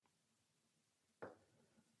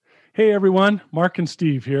Hey everyone, Mark and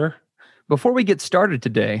Steve here. Before we get started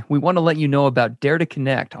today, we want to let you know about Dare to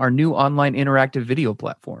Connect, our new online interactive video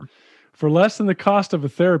platform. For less than the cost of a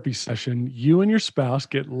therapy session, you and your spouse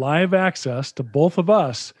get live access to both of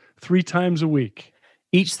us 3 times a week.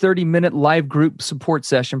 Each 30-minute live group support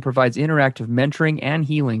session provides interactive mentoring and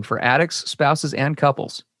healing for addicts, spouses, and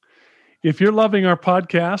couples. If you're loving our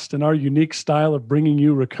podcast and our unique style of bringing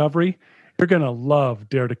you recovery, you're going to love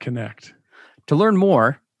Dare to Connect. To learn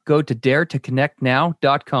more, go to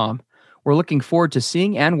daretoconnectnow.com. We're looking forward to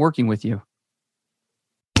seeing and working with you.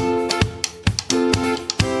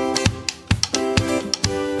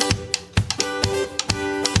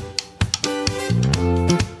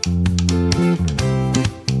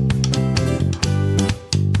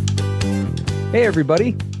 Hey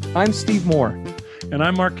everybody, I'm Steve Moore. And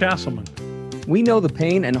I'm Mark Castleman. We know the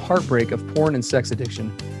pain and heartbreak of porn and sex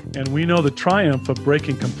addiction. And we know the triumph of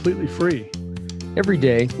breaking completely free. Every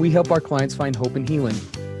day, we help our clients find hope and healing.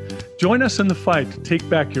 Join us in the fight to take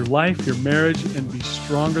back your life, your marriage, and be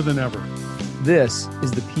stronger than ever. This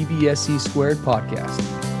is the PBSC Squared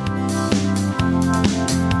podcast.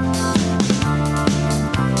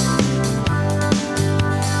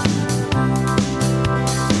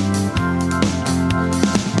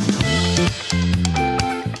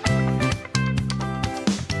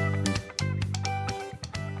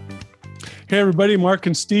 Hey everybody, Mark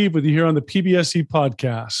and Steve with you here on the PBSC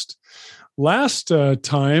podcast. Last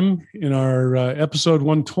time in our episode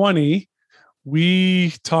 120,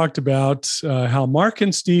 we talked about how Mark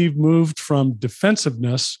and Steve moved from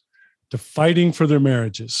defensiveness to fighting for their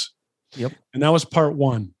marriages. Yep. And that was part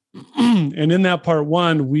 1. And in that part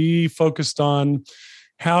 1, we focused on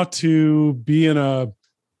how to be in a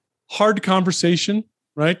hard conversation,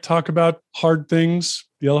 right? Talk about hard things,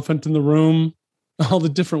 the elephant in the room, all the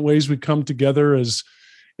different ways we come together as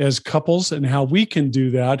couples and how we can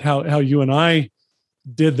do that, how you and I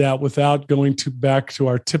did that without going back to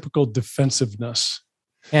our typical defensiveness.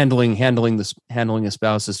 Handling a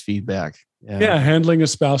spouse's feedback. Yeah, handling a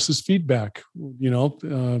spouse's feedback,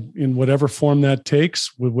 in whatever form that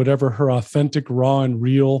takes, with whatever her authentic, raw, and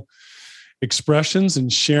real expressions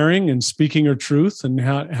and sharing and speaking her truth. And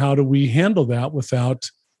how do we handle that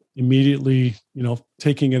without immediately,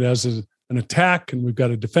 taking it as an attack, and we've got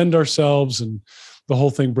to defend ourselves, and the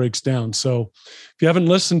whole thing breaks down. So if you haven't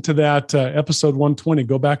listened to that episode 120,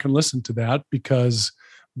 go back and listen to that, because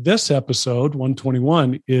this episode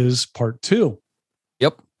 121 is part 2.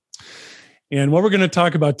 Yep. And what we're going to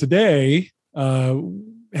talk about today, how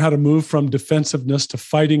to move from defensiveness to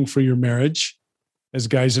fighting for your marriage as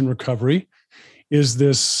guys in recovery, is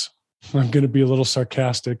this, I'm going to be a little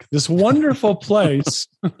sarcastic, this wonderful place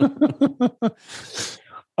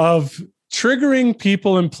of triggering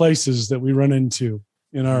people and places that we run into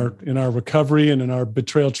in our recovery and in our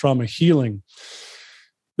betrayal trauma healing.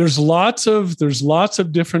 There's lots of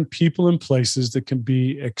different people and places that can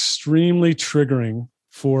be extremely triggering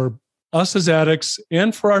for us as addicts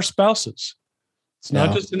and for our spouses. It's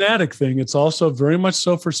not just an addict thing. It's also very much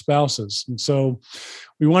so for spouses. And so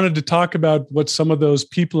we wanted to talk about what some of those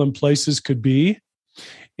people and places could be,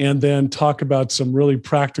 and then talk about some really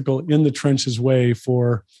practical in the trenches way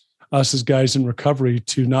for us as guys in recovery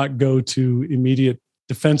to not go to immediate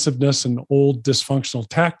defensiveness and old dysfunctional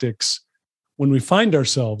tactics when we find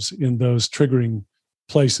ourselves in those triggering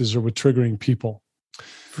places or with triggering people.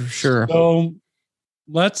 For sure. So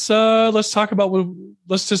let's talk about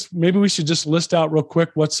maybe we should just list out real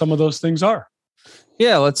quick what some of those things are.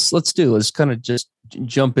 Yeah, let's kind of just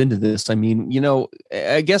jump into this. I mean,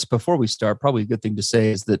 I guess before we start, probably a good thing to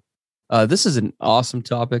say is that this is an awesome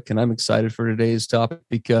topic, and I'm excited for today's topic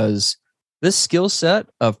because this skill set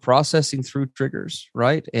of processing through triggers,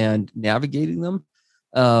 right, and navigating them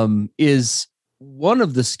is one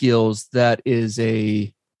of the skills that is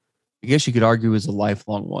I guess you could argue is a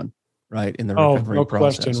lifelong one, right, in the recovery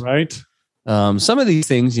process. Question, right? Some of these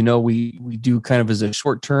things, we do kind of as a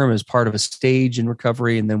short term, as part of a stage in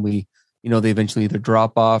recovery, and then we, they eventually either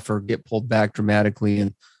drop off or get pulled back dramatically.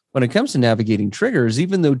 And when it comes to navigating triggers,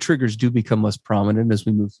 even though triggers do become less prominent as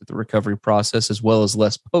we move through the recovery process, as well as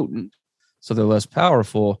less potent, so they're less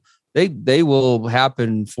powerful, they will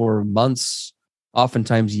happen for months,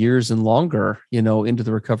 oftentimes years and longer, into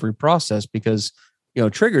the recovery process, because,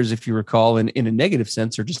 triggers, if you recall, in a negative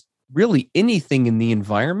sense, are just really anything in the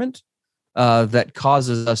environment that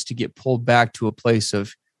causes us to get pulled back to a place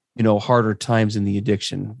of, harder times in the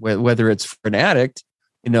addiction, whether it's for an addict,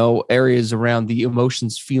 areas around the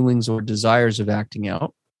emotions, feelings, or desires of acting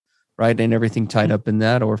out, right? And everything tied up in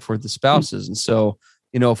that, or for the spouses. And so,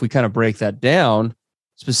 if we kind of break that down,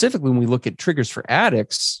 specifically when we look at triggers for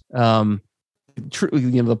addicts, the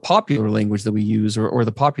the popular language that we use or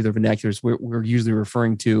the popular vernaculars, we're usually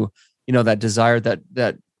referring to, that desire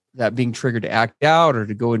that being triggered to act out or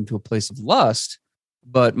to go into a place of lust.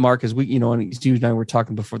 But Mark, as we, and Steve and I were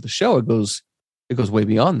talking before the show, it goes way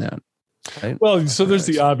beyond that. Right? Well, so there's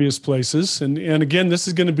the obvious places. And again, this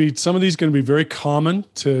is going to be, some of these going to be very common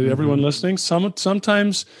to everyone listening.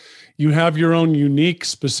 Sometimes you have your own unique,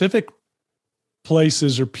 specific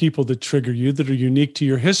places or people that trigger you that are unique to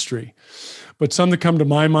your history. But some that come to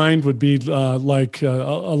my mind would be like a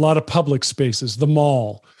lot of public spaces, the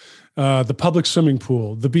mall, the public swimming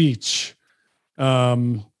pool, the beach,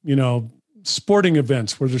 sporting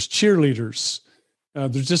events where there's cheerleaders.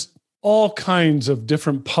 There's just all kinds of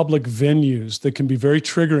different public venues that can be very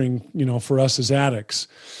triggering, for us as addicts,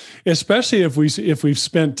 especially if we've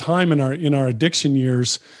spent time in our addiction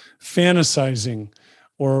years fantasizing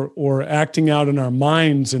or acting out in our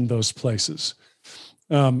minds in those places.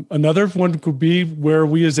 Another one could be where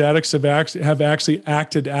we as addicts have actually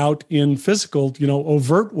acted out in physical,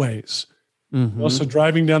 overt ways. Also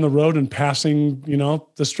driving down the road and passing,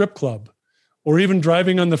 the strip club, or even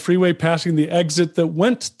driving on the freeway, passing the exit that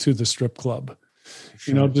went to the strip club.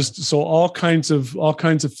 Sure. Just so all kinds of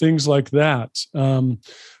things like that.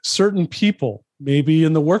 Certain people, maybe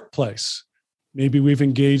in the workplace, maybe we've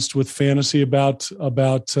engaged with fantasy about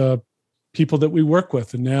people that we work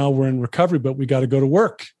with, and now we're in recovery, but we got to go to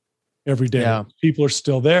work every day. Yeah. People are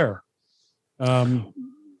still there.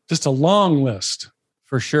 Just a long list.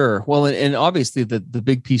 For sure. Well, and obviously the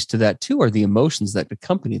big piece to that too are the emotions that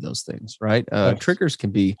accompany those things, right? Yes. Triggers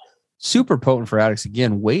can be super potent for addicts,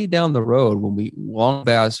 again, way down the road when we long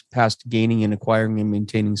past gaining and acquiring and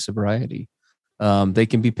maintaining sobriety. They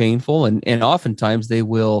can be painful, and oftentimes they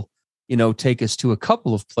will, take us to a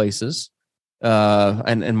couple of places.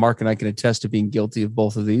 And Mark and I can attest to being guilty of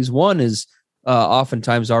both of these. One is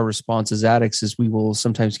oftentimes our response as addicts is we will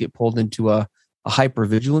sometimes get pulled into a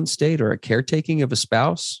hypervigilant state or a caretaking of a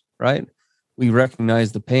spouse, right? We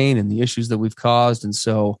recognize the pain and the issues that we've caused. And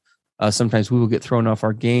so sometimes we will get thrown off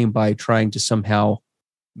our game by trying to somehow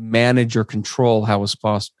manage or control how a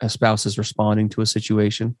spouse is responding to a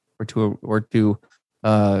situation or to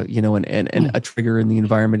a trigger in the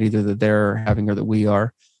environment, either that they're having or that we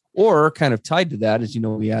are. Or kind of tied to that, as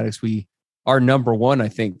we addicts, our number one, I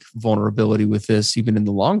think, vulnerability with this, even in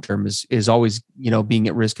the long term, is always, being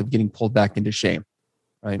at risk of getting pulled back into shame,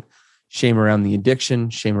 right? Shame around the addiction,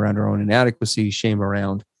 shame around our own inadequacy, shame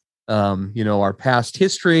around, our past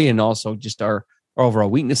history, and also just our overall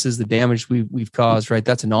weaknesses, the damage we've caused, right?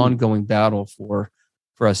 That's an ongoing battle for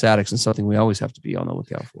us addicts, and something we always have to be on the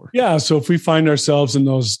lookout for. Yeah. So if we find ourselves in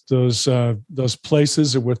those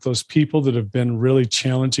places or with those people that have been really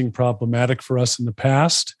challenging, problematic for us in the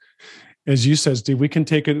past, as you said, Steve, we can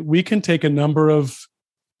have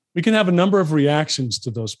a number of reactions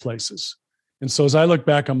to those places. And so as I look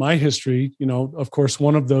back on my history, of course,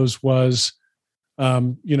 one of those was,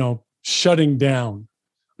 shutting down.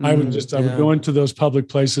 I would go into those public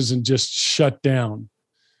places and just shut down.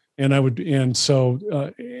 And so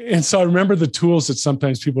I remember the tools that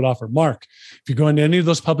sometimes people would offer. Mark, if you go into any of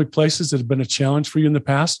those public places that have been a challenge for you in the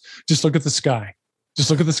past, just look at the sky.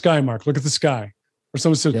 Just look at the sky, Mark. Look at the sky. Or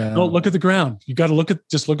someone says, no, look at the ground. You got to look at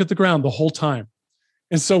the ground the whole time.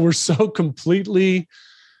 And so we're so completely,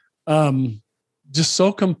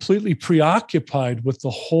 preoccupied with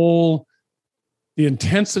the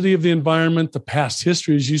intensity of the environment, the past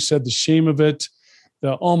history, as you said, the shame of it.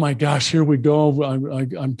 Oh my gosh, here we go.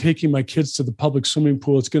 I'm taking my kids to the public swimming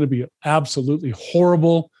pool. It's going to be absolutely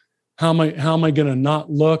horrible. How am I going to not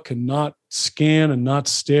look and not scan and not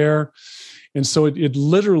stare? And so it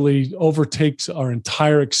literally overtakes our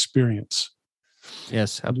entire experience.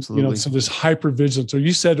 Yes, absolutely. So this hypervigilance, or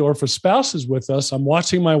you said, or if a spouse is with us, I'm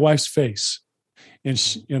watching my wife's face, and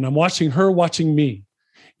I'm watching her watching me,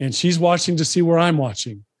 and she's watching to see where I'm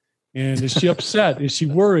watching. And is she upset? Is she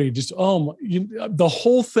worried? Just, the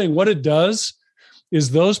whole thing, what it does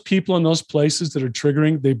is those people in those places that are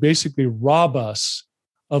triggering, they basically rob us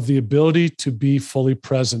of the ability to be fully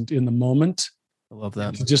present in the moment. I love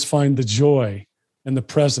that. To just find the joy and the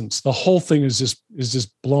presence. The whole thing is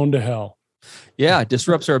just blown to hell. Yeah, it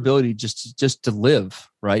disrupts our ability just to live,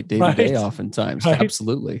 right? Day to day, oftentimes. Right.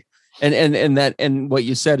 Absolutely. And what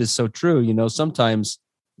you said is so true. Sometimes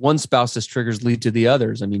one spouse's triggers lead to the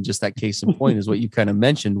others. I mean, just that case in point is what you kind of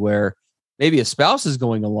mentioned, where maybe a spouse is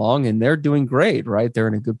going along and they're doing great, right? They're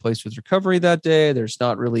in a good place with recovery that day. There's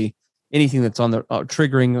not really anything that's on the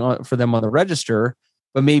triggering for them on the register,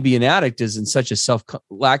 but maybe an addict is in such a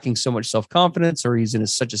lacking so much self-confidence, or he's in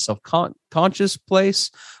such a self-conscious place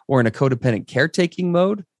or in a codependent caretaking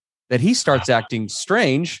mode that he starts acting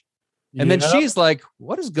strange And then Yep. she's like,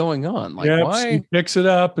 what is going on? Like, Yep, why? she picks it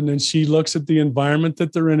up and then she looks at the environment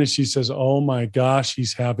that they're in and she says, oh my gosh,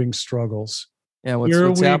 he's having struggles. Yeah, Here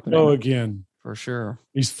what's we happening? go again. For sure.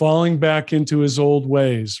 He's falling back into his old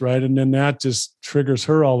ways, right? And then that just triggers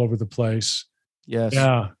her all over the place. Yes.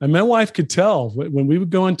 Yeah. And my wife could tell when we would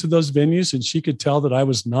go into those venues and she could tell that I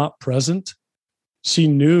was not present. She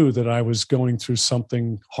knew that I was going through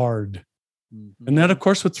something hard. Mm-hmm. And that, of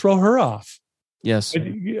course, would throw her off. Yes.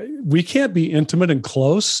 We can't be intimate and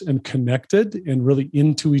close and connected and really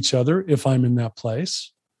into each other if I'm in that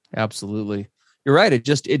place. Absolutely. You're right. It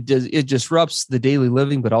disrupts the daily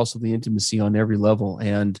living, but also the intimacy on every level.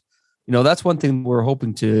 And, that's one thing we're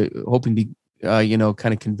hoping to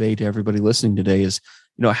kind of convey to everybody listening today is,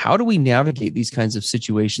 how do we navigate these kinds of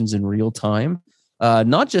situations in real time?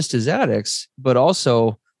 Not just as addicts, but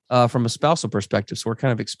also from a spousal perspective. So we're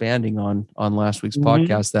kind of expanding on last week's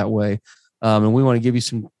podcast that way. And we want to give you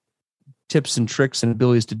some tips and tricks and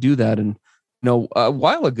abilities to do that. And, a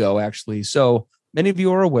while ago, actually, so many of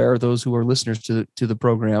you are aware, those who are listeners to the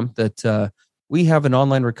program, that we have an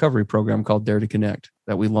online recovery program called Dare to Connect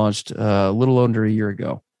that we launched a little under a year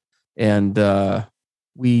ago. And that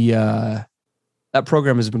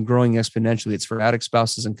program has been growing exponentially. It's for addict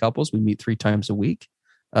spouses and couples. We meet 3 times a week.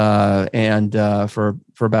 And for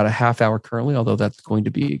about a half hour currently, although that's going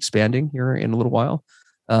to be expanding here in a little while.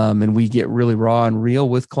 And we get really raw and real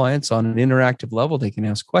with clients on an interactive level. They can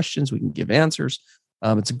ask questions. We can give answers.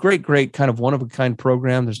 It's a great kind of one-of-a-kind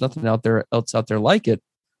program. There's nothing else out there like it.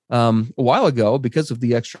 A while ago, because of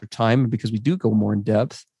the extra time and because we do go more in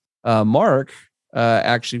depth, Mark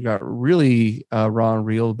actually got really raw and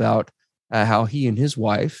real about how he and his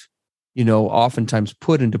wife, oftentimes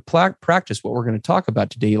put into practice what we're going to talk about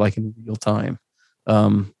today, like in real time.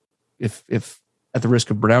 If at the risk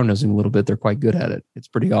of brown nosing a little bit, they're quite good at it. It's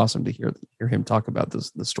pretty awesome to hear him talk about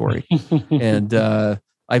the story. And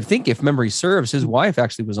I think if memory serves, his wife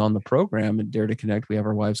actually was on the program at Dare to Connect. We have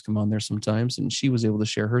our wives come on there sometimes, and she was able to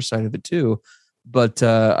share her side of it too. But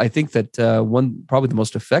I think that probably the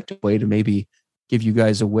most effective way to maybe give you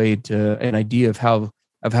guys an idea of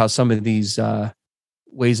how some of these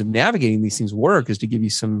ways of navigating these things work is to give you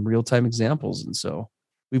some real-time examples. And so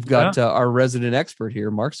we've got our resident expert here.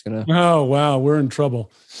 Mark's going to... Oh, wow. We're in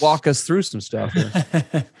trouble. Walk us through some stuff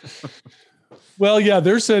here. Well, yeah,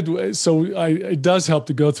 it does help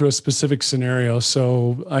to go through a specific scenario.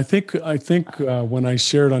 So I think when I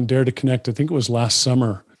shared on Dare to Connect, I think it was last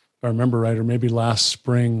summer, if I remember right, or maybe last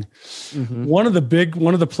spring. Mm-hmm. One of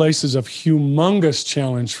the places of humongous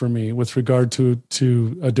challenge for me with regard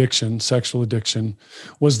to addiction, sexual addiction,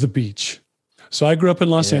 was the beach. So I grew up in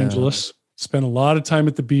Los Angeles, spent a lot of time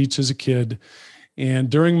at the beach as a kid. And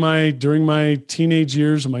during my teenage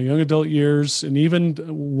years and my young adult years, and even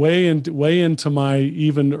way into my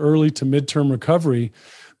even early to midterm recovery,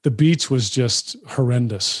 the beach was just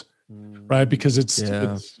horrendous, right? Because it's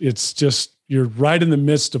just, you're right in the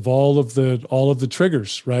midst of all of the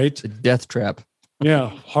triggers, right? The death trap. Yeah,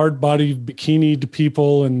 hard body bikinied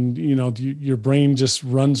people, and your brain just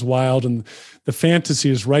runs wild, and the fantasy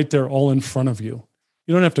is right there, all in front of you.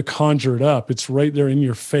 You don't have to conjure it up; it's right there in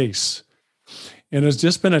your face. And it's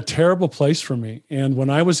just been a terrible place for me. And when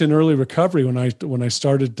I was in early recovery, when I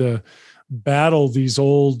started to battle these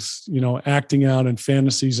old, acting out and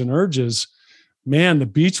fantasies and urges, man, the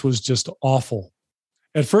beach was just awful.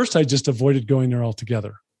 At first, I just avoided going there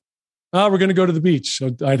altogether. Oh, we're going to go to the beach.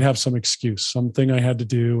 So I'd have some excuse, something I had to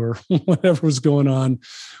do or whatever was going on.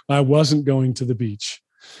 I wasn't going to the beach.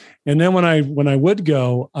 And then when I would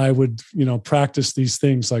go, I would, practice these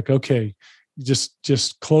things like, okay,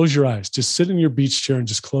 just close your eyes, just sit in your beach chair and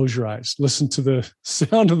just close your eyes, listen to the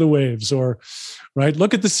sound of the waves, or right,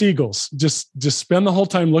 look at the seagulls, just spend the whole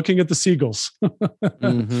time looking at the seagulls.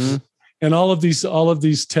 Mm-hmm. And all of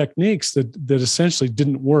these techniques that essentially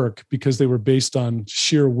didn't work because they were based on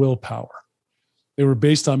sheer willpower. They were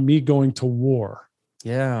based on me going to war.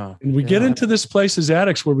 Yeah. And we get into this place as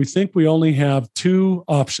addicts where we think we only have 2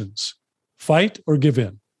 options: fight or give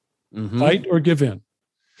in. Mm-hmm. Fight or give in.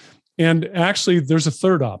 And actually, there's a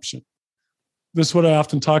third option. This is what I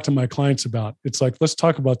often talk to my clients about. It's like, let's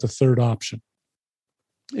talk about the third option.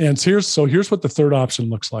 And here's what the third option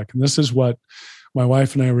looks like. And this is what my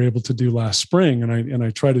wife and I were able to do last spring. And I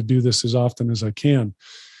try to do this as often as I can. And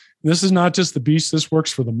this is not just the beach. This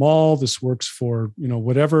works for the mall. This works for,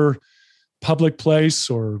 whatever public place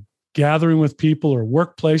or gathering with people or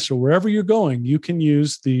workplace or wherever you're going, you can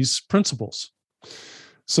use these principles.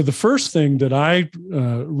 So the first thing that I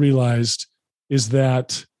realized is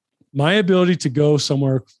that my ability to go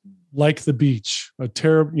somewhere like the beach, a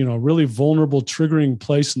really vulnerable, triggering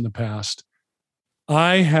place in the past,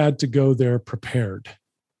 I had to go there prepared.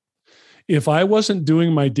 If I wasn't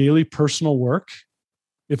doing my daily personal work,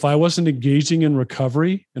 if I wasn't engaging in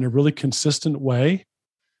recovery in a really consistent way,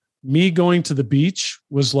 me going to the beach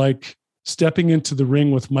was like stepping into the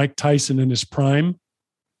ring with Mike Tyson in his prime.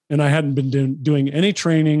 And I hadn't been doing any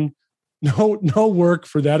training, no work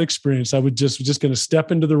for that experience. I was just going to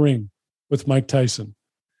step into the ring with Mike Tyson.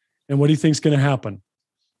 And what do you think's going to happen?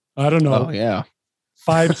 I don't know. Oh, yeah.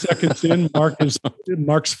 5 seconds in,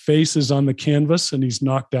 Mark's face is on the canvas and he's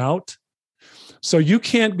knocked out. So you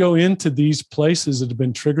can't go into these places that have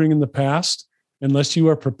been triggering in the past unless you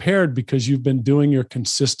are prepared because you've been doing your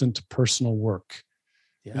consistent personal work.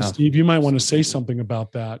 Yeah. And Steve, you might want to say something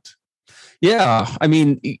about that. Yeah. I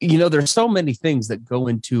mean, there's so many things that go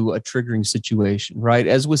into a triggering situation, right?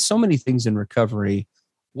 As with so many things in recovery,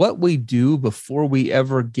 what we do before we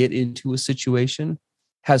ever get into a situation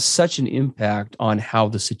has such an impact on how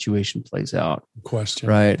the situation plays out. Question.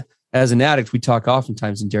 Right. As an addict, we talk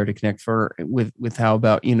oftentimes in Dare to Connect with how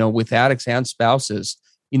about, with addicts and spouses,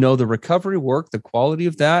 the recovery work, the quality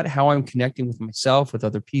of that, how I'm connecting with myself, with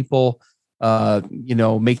other people,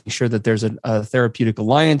 making sure that there's a therapeutic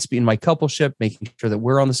alliance in my coupleship, making sure that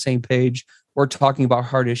we're on the same page, we're talking about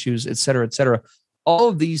hard issues, et cetera, et cetera. All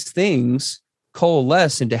of these things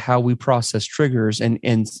coalesce into how we process triggers and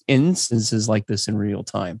instances like this in real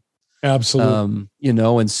time. Absolutely.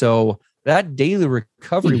 And so that daily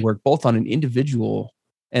recovery work, both on an individual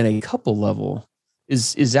and a couple level,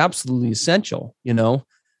 is absolutely essential.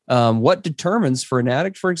 What determines for an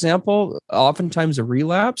addict, for example, oftentimes a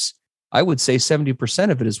relapse, I would say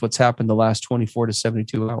 70% of it is what's happened the last 24 to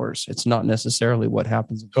 72 hours. It's not necessarily what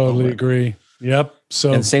happens. Totally agree. Yep.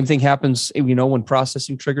 So, and the same thing happens, when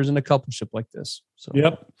processing triggers in a coupleship like this. So,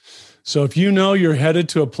 yep. So if you're headed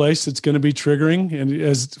to a place that's going to be triggering, and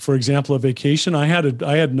as for example, a vacation, I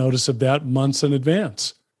had notice of that months in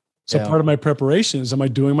advance. So part of my preparation is, am I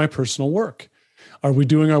doing my personal work? Are we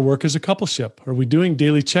doing our work as a coupleship? Are we doing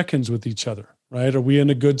daily check-ins with each other? Right? Are we in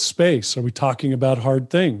a good space? Are we talking about hard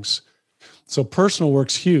things? So personal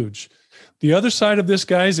work's huge. The other side of this,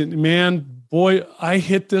 guys, and man, boy, I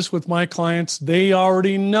hit this with my clients. They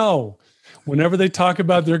already know. Whenever they talk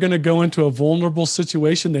about they're going to go into a vulnerable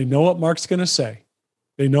situation, they know what Mark's going to say.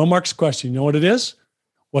 They know Mark's question. You know what it is?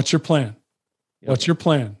 What's your plan? Yep. What's your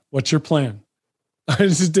plan? What's your plan?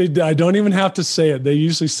 I don't even have to say it. They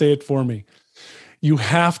usually say it for me. You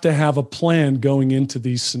have to have a plan going into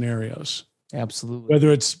these scenarios. Absolutely.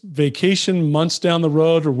 Whether it's vacation months down the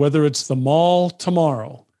road or whether it's the mall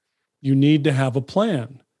tomorrow, you need to have a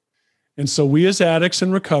plan. And so we as addicts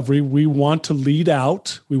in recovery, we want to lead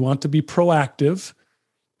out. We want to be proactive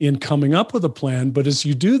in coming up with a plan. But as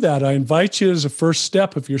you do that, I invite you as a first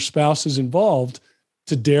step, if your spouse is involved,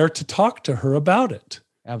 to dare to talk to her about it.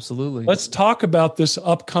 Absolutely. Let's talk about this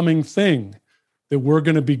upcoming thing that we're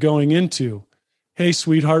going to be going into. Hey,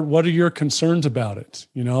 sweetheart, what are your concerns about it?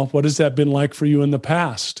 What has that been like for you in the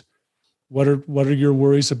past? What are your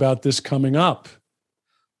worries about this coming up?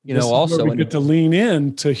 Also we get to lean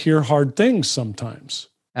in to hear hard things sometimes.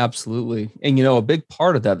 Absolutely. And, a big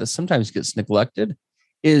part of that sometimes gets neglected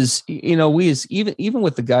is, we as even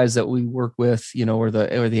with the guys that we work with, or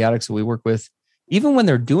the addicts that we work with, even when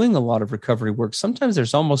they're doing a lot of recovery work, sometimes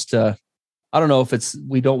there's almost I don't know if it's,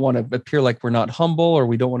 we don't want to appear like we're not humble or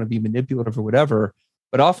we don't want to be manipulative or whatever.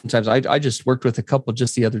 But oftentimes I just worked with a couple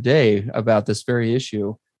just the other day about this very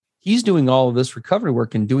issue. He's doing all of this recovery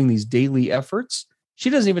work and doing these daily efforts. She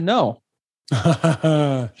doesn't even know.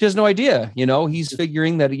 She has no idea. He's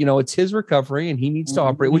figuring that, it's his recovery and he needs to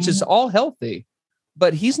operate, which is all healthy.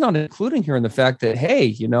 But he's not including her in the fact that, hey,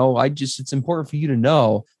 it's important for you to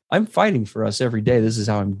know I'm fighting for us every day. This is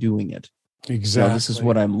how I'm doing it. Exactly. This is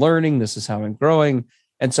what I'm learning. This is how I'm growing.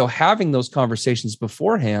 And so having those conversations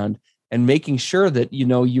beforehand and making sure that,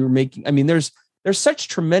 you're making, there's such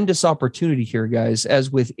tremendous opportunity here, guys, as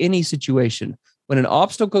with any situation. When an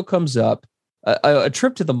obstacle comes up, a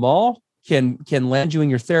trip to the mall can land you in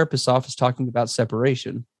your therapist's office talking about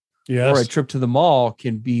separation. Yes. Or a trip to the mall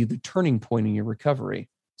can be the turning point in your recovery.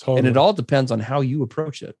 Totally. And it all depends on how you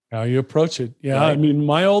approach it. How you approach it. Yeah. Right.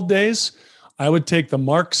 My old days, I would take the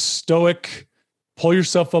Mark stoic, pull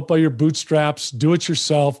yourself up by your bootstraps, do it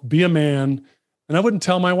yourself, be a man. And I wouldn't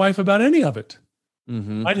tell my wife about any of it.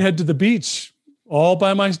 Mm-hmm. I'd head to the beach all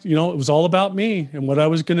by it was all about me and what I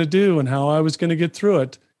was going to do and how I was going to get through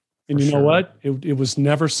it. And you know what? It was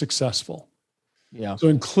never successful. Yeah. So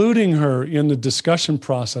including her in the discussion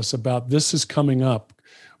process about this is coming up.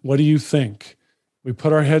 What do you think? We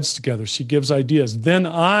put our heads together. She gives ideas. Then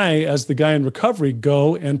I, as the guy in recovery,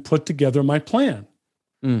 go and put together my plan.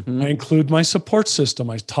 Mm-hmm. I include my support system.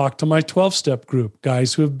 I talk to my 12-step group,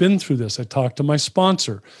 guys who have been through this. I talk to my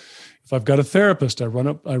sponsor. If I've got a therapist, I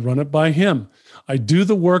run it by him. I do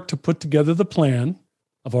the work to put together the plan.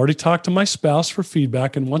 I've already talked to my spouse for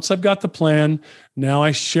feedback. And once I've got the plan, now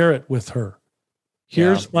I share it with her.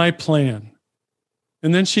 Here's my plan.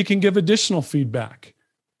 And then she can give additional feedback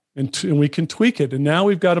and we can tweak it. And now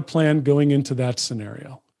we've got a plan going into that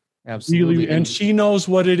scenario. Absolutely. And she knows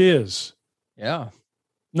what it is. Yeah.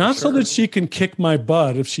 Not so that she can kick my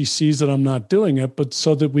butt if she sees that I'm not doing it, but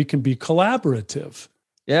so that we can be collaborative.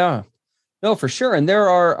 Yeah. No, for sure. And there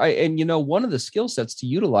are, one of the skill sets to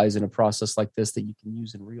utilize in a process like this that you can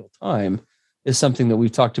use in real time is something that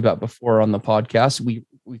we've talked about before on the podcast.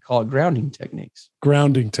 We call it grounding techniques.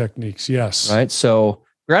 Grounding techniques, yes. Right. So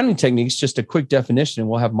grounding techniques, just a quick definition, and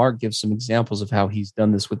we'll have Mark give some examples of how he's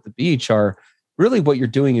done this with the beach, are really what you're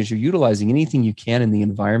doing is you're utilizing anything you can in the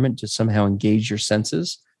environment to somehow engage your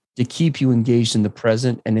senses, to keep you engaged in the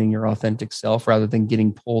present and in your authentic self, rather than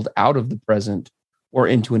getting pulled out of the present or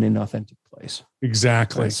into an inauthentic place.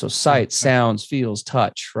 Exactly. Right? So sight, sounds, feels,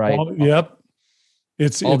 touch, right? Yep.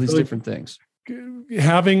 It's all these really different things.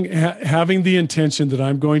 Having the intention that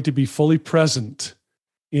I'm going to be fully present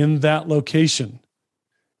in that location.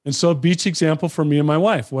 And so a beach example for me and my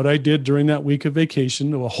wife, what I did during that week of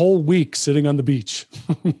vacation, a whole week sitting on the beach.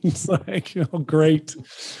 It's like, great,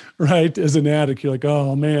 right? As an addict, you're like,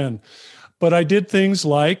 oh man. But I did things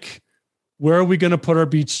like, where are we going to put our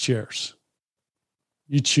beach chairs?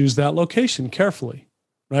 You choose that location carefully,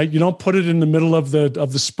 right? You don't put it in the middle of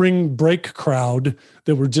the spring break crowd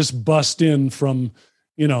that were just bussed in from,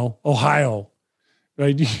 Ohio,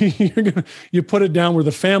 right? You put it down where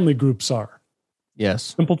the family groups are.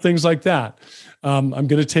 Yes. Simple things like that. I'm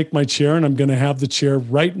going to take my chair and I'm going to have the chair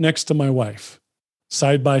right next to my wife,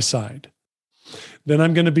 side by side. Then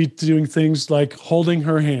I'm going to be doing things like holding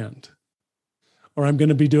her hand. Or I'm going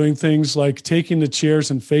to be doing things like taking the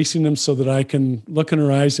chairs and facing them so that I can look in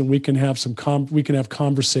her eyes and we can have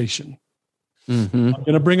conversation. Mm-hmm. I'm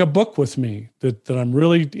going to bring a book with me that I'm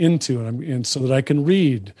really into and so that I can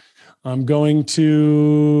read. I'm going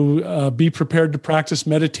to be prepared to practice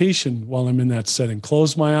meditation while I'm in that setting.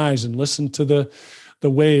 Close my eyes and listen to the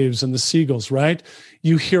waves and the seagulls, right?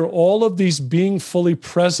 You hear all of these being fully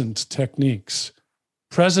present techniques.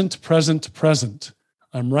 Present, present, present.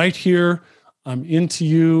 I'm right here. I'm into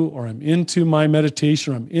you, or I'm into my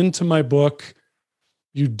meditation, or I'm into my book.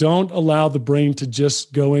 You don't allow the brain to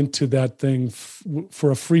just go into that thing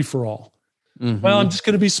for a free-for-all. Mm-hmm. Well, I'm just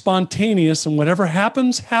going to be spontaneous, and whatever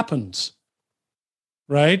happens, happens.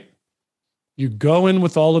 Right? You go in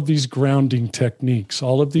with all of these grounding techniques,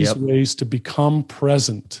 all of these ways to become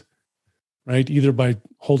present, right? Either by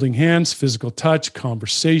holding hands, physical touch,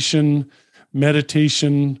 conversation,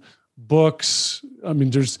 meditation, books. I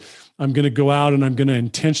mean, I'm going to go out and I'm going to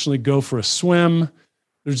intentionally go for a swim.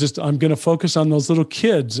 I'm going to focus on those little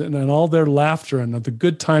kids and all their laughter and the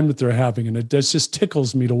good time that they're having. And it just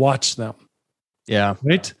tickles me to watch them. Yeah.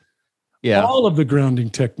 Right? Yeah. All of the grounding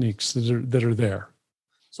techniques that are there.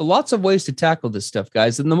 So lots of ways to tackle this stuff,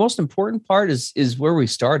 guys. And the most important part is where we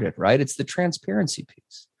started, right? It's the transparency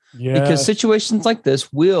piece. Yeah. Because situations like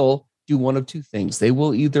this will do one of two things. They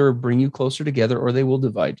will either bring you closer together or they will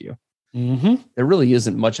divide you. Mm-hmm. There really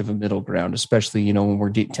isn't much of a middle ground, especially, when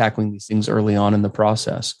we're tackling these things early on in the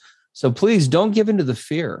process. So please don't give into the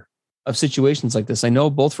fear of situations like this. I know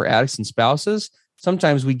both for addicts and spouses,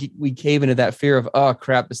 sometimes we cave into that fear of, oh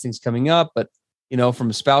crap, this thing's coming up. But, from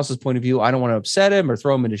a spouse's point of view, I don't want to upset him or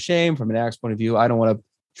throw him into shame. From an addict's point of view, I don't want to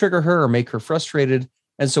trigger her or make her frustrated.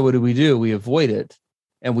 And so what do? We avoid it.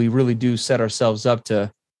 And we really do set ourselves up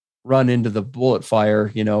to run into the bullet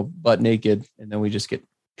fire, butt naked. And then we just get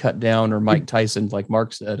cut down, or Mike Tyson, like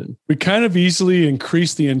Mark said. And we kind of easily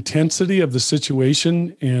increase the intensity of the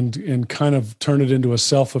situation and kind of turn it into a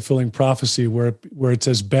self-fulfilling prophecy where it's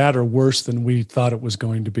as bad or worse than we thought it was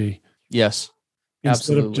going to be. Yes,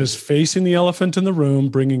 instead absolutely. of just facing the elephant in the room,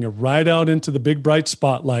 bringing it right out into the big bright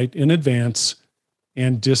spotlight in advance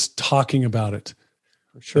and just talking about it.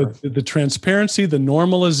 For sure. The transparency, the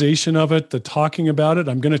normalization of it, the talking about it,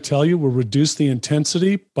 I'm going to tell you, will reduce the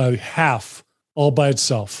intensity by half all by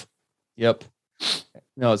itself. Yep.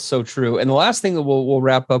 No, it's so true. And the last thing that we'll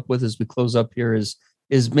wrap up with as we close up here is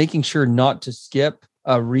making sure not to skip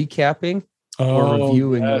recapping or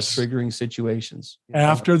reviewing those triggering situations.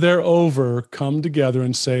 After they're over, come together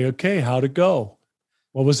and say, okay, how'd it go?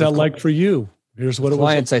 What was that like for you? Here's what it was.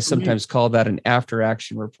 Clients, I sometimes call that an after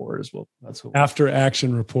action report as well. That's what after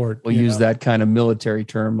action report. We'll use that kind of military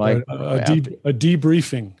term, like a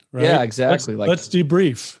debriefing. Right? Yeah, exactly. Let's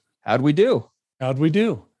debrief. How'd we do?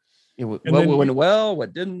 What went well,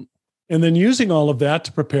 what didn't. And then using all of that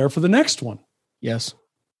to prepare for the next one. Yes.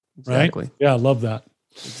 Exactly. Right? Yeah, I love that.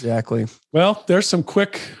 Exactly. Well, there's some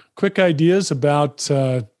quick ideas about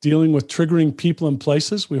dealing with triggering people and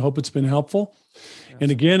places. We hope it's been helpful. Yes.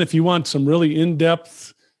 And again, if you want some really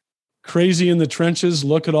in-depth, crazy in the trenches,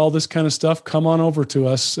 look at all this kind of stuff, come on over to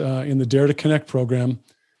us in the Dare to Connect program,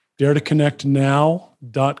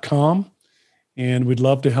 daretoconnectnow.com. And we'd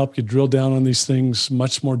love to help you drill down on these things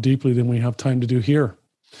much more deeply than we have time to do here.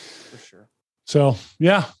 For sure. So,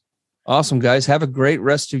 yeah. Awesome, guys. Have a great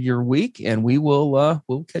rest of your week, and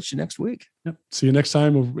we'll catch you next week. Yep. See you next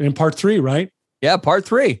time in part 3, right? Yeah, part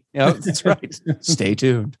 3. Yeah, that's right. Stay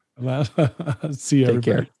tuned. See you, Take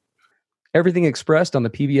care. Everything expressed on the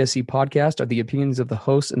PBSE podcast are the opinions of the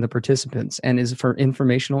hosts and the participants and is for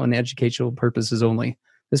informational and educational purposes only.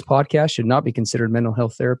 This podcast should not be considered mental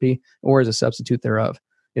health therapy or as a substitute thereof.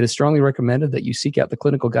 It is strongly recommended that you seek out the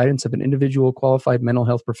clinical guidance of an individual qualified mental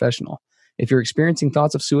health professional. If you're experiencing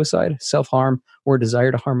thoughts of suicide, self-harm, or a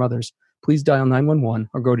desire to harm others, please dial 911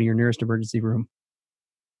 or go to your nearest emergency room.